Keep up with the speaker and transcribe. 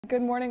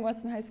Good morning,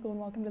 Weston High School, and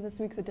welcome to this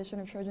week's edition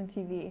of Trojan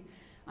TV.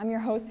 I'm your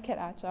host, Kit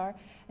Achar,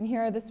 and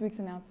here are this week's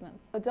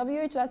announcements. The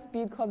WHS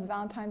Bead Club's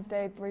Valentine's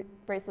Day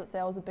bracelet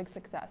sale is a big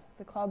success.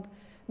 The club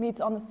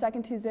meets on the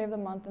second Tuesday of the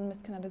month in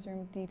Miss Canetta's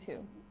room D2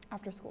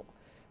 after school.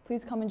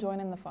 Please come and join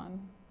in the fun.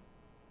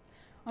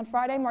 On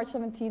Friday, March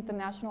 17th, the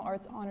National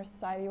Arts Honor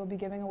Society will be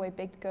giving away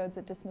baked goods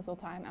at dismissal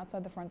time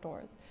outside the front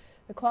doors.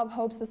 The club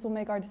hopes this will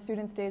make our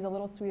students' days a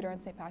little sweeter on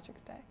St.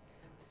 Patrick's Day.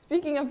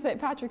 Speaking of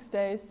St. Patrick's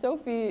Day,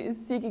 Sophie is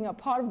seeking a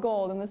pot of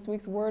gold in this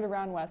week's Word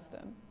Around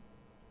Weston.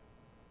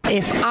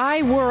 If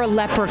I were a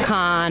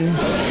leprechaun,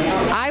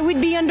 I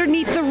would be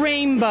underneath the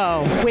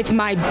rainbow with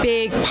my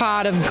big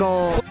pot of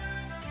gold.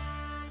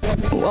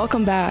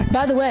 Welcome back.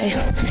 By the way,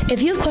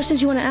 if you have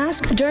questions you want to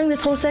ask, during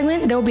this whole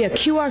segment, there will be a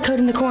QR code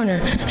in the corner,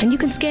 and you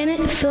can scan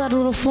it, fill out a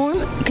little form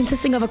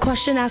consisting of a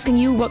question asking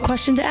you what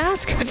question to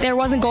ask. If there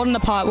wasn't gold in the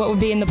pot, what would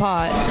be in the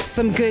pot?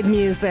 Some good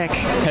music.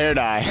 Hair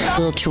dye.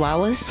 Little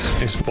chihuahuas.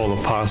 Nice bowl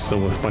of pasta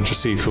with a bunch of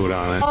seafood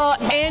on it.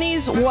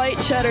 Annie's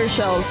white cheddar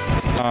shells.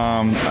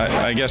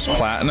 I guess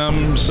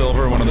platinum,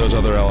 silver, one of those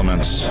other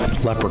elements.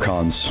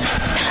 Leprechauns.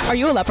 Are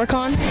you a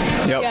leprechaun?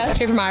 Yep. Yeah.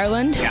 Straight from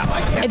Ireland?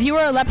 Yeah. If you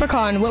were a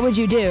leprechaun, what would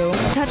you do?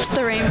 Touch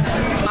the rain.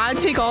 I'd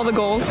take all the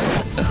gold.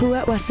 Who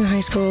at Weston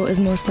High School is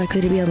most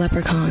likely to be a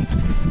leprechaun?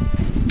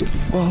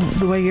 Well,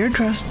 the way you're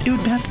dressed, it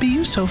would have to be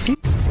you, Sophie.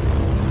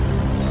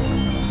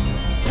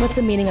 What's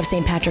the meaning of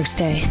St. Patrick's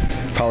Day?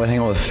 Probably hang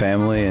out with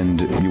family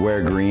and you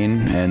wear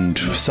green and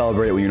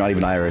celebrate it when you're not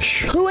even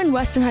Irish. Who in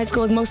Weston High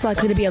School is most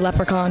likely to be a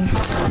leprechaun?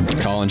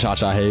 Colin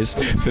Cha-Cha Hayes.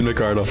 Finn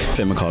McCardle.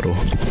 Finn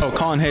McCardle. Oh,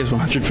 Colin Hayes,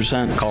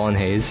 100%. Colin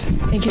Hayes.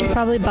 Thank you.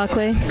 Probably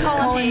Buckley.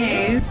 Colin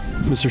Hayes.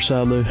 Mr.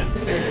 Sadler.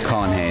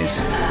 Colin Hayes.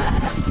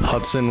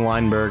 Hudson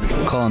Weinberg.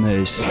 Colin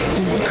Hayes.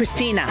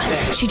 Christina.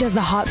 She does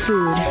the hot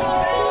food.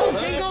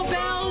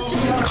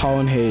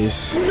 Colin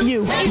Hayes.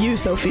 You,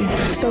 Sophie.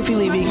 Sophie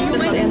Levy.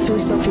 The answer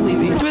is Sophie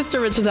Levy.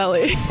 Mr.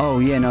 Riccitelli. Oh,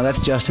 yeah, no,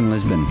 that's Justin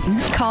Lisbon.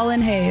 Colin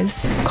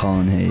Hayes.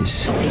 Colin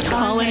Hayes.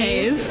 Colin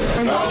Hayes.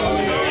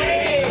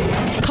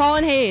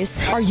 Colin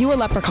Hayes, are you a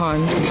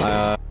leprechaun?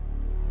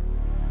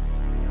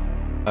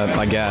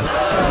 I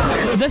guess.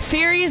 The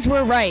theories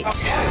were right.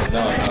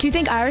 Do you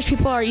think Irish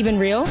people are even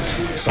real?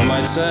 Some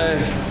might say,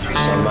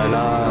 some might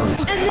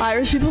not.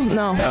 Irish people?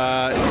 No.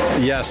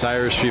 Yes,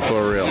 Irish people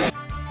are real.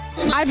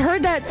 I've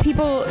heard that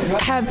people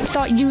have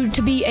thought you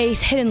to be a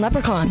hidden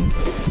leprechaun.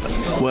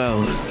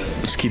 Well,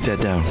 let's keep that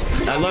down.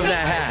 I love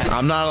that hat.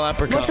 I'm not a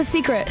leprechaun. What's the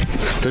secret?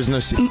 There's no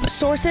secret.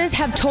 Sources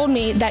have told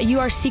me that you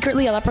are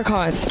secretly a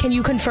leprechaun. Can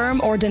you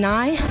confirm or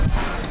deny?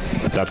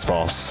 That's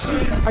false.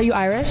 Are you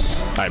Irish?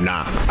 I'm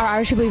not. Are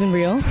Irish people even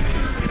real?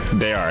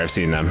 They are. I've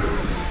seen them.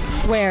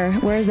 Where?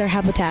 Where is their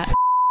habitat?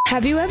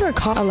 Have you ever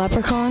caught a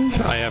leprechaun?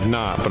 I have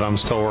not, but I'm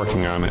still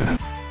working on it.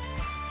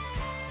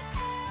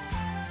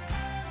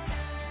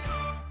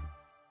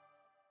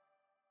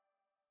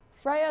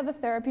 Freya, the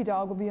therapy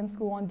dog, will be in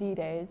school on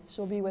D-Days.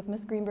 She'll be with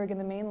Miss Greenberg in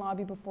the main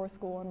lobby before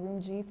school in room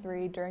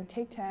G3 during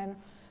Take 10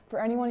 for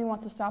anyone who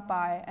wants to stop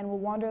by, and will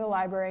wander the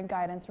library and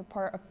guidance for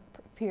part of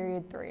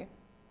period 3.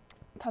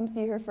 Come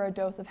see her for a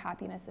dose of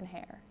happiness and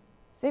hair.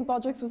 St.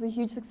 Baldricks was a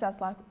huge success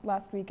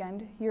last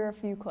weekend. Here are a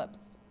few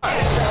clips.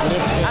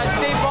 At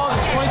St.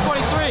 Baldricks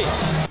 2023.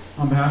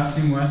 On behalf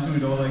of Team Weston,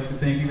 we'd all like to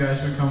thank you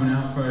guys for coming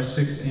out for our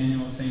 6th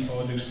annual St.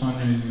 Baldricks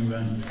fundraising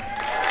event.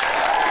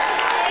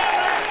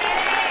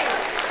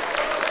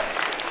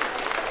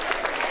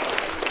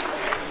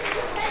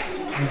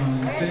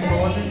 St.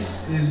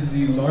 Baldricks is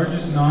the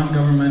largest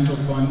non-governmental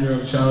funder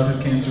of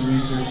childhood cancer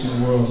research in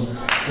the world,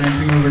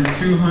 granting over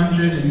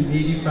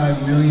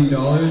 $285 million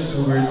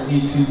over its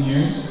 18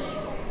 years.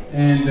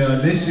 And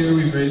this year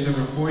we've raised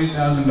over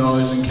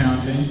 $40,000 and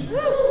counting,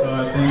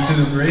 thanks to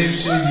the brave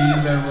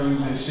shavies that are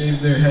willing to shave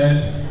their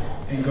head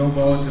and go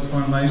bald to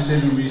fund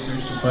life-saving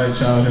research to fight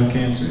childhood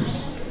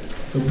cancers.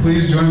 So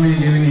please join me in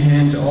giving a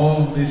hand to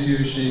all of this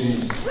year's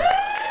shavies.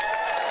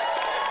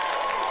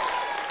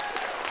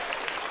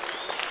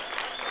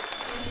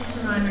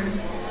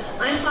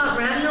 I fought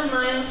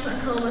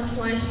rhabdomyosarcoma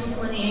twice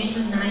before the age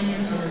of 9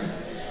 years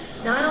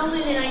old. Not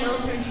only did I go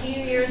through 2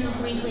 years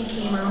of weekly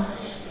chemo,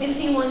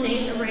 51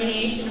 days of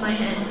radiation to my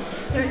head,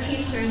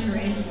 13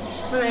 surgeries,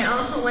 but I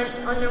also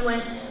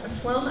underwent a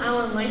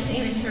 12-hour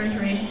life-saving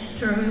surgery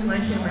to remove my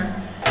tumor.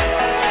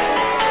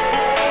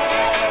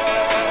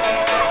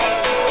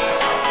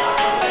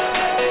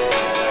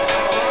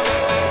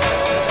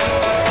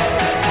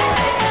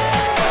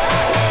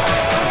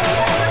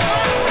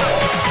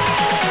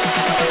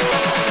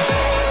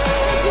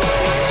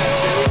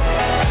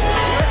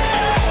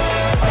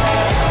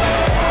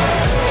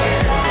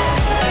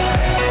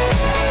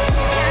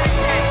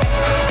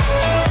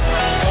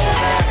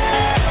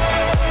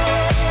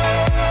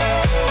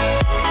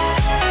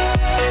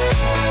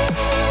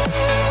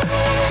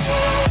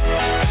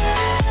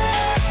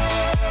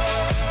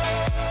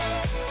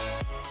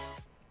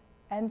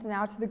 And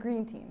now to the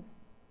green team.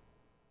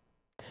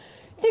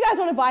 Do you guys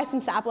want to buy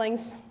some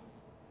saplings?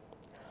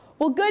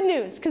 Well, good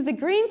news, because the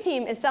green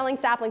team is selling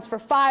saplings for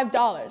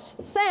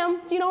 $5.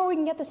 Sam, do you know where we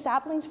can get the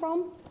saplings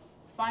from?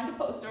 Find a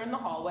poster in the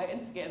hallway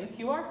and scan the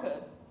QR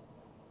code.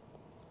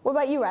 What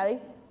about you, Riley?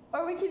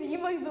 Or we can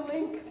email you the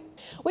link.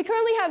 We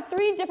currently have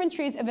 3 different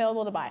trees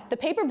available to buy. The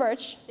paper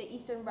birch, The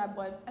eastern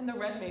redwood, And the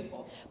red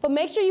maple. but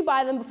make sure you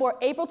buy them before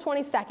April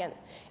 22nd,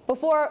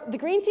 before the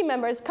green team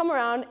members come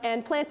around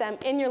and plant them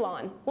in your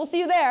lawn. We'll see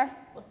you there.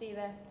 We'll see you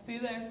there. See you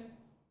there.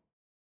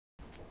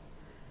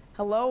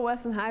 Hello,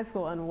 Weston High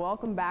School, and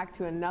welcome back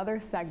to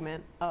another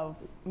segment of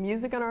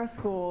Music in Our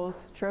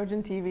Schools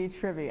Trojan TV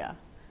Trivia.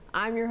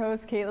 I'm your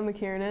host, Caitlin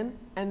McKiernan,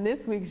 and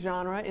this week's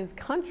genre is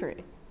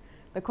country.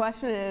 The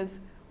question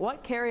is,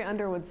 what Carrie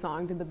Underwood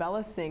song did the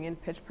Bellas sing in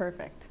Pitch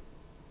Perfect?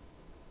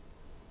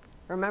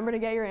 Remember to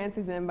get your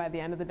answers in by the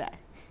end of the day.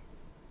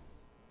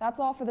 That's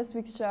all for this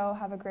week's show.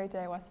 Have a great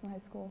day, Weston High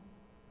School.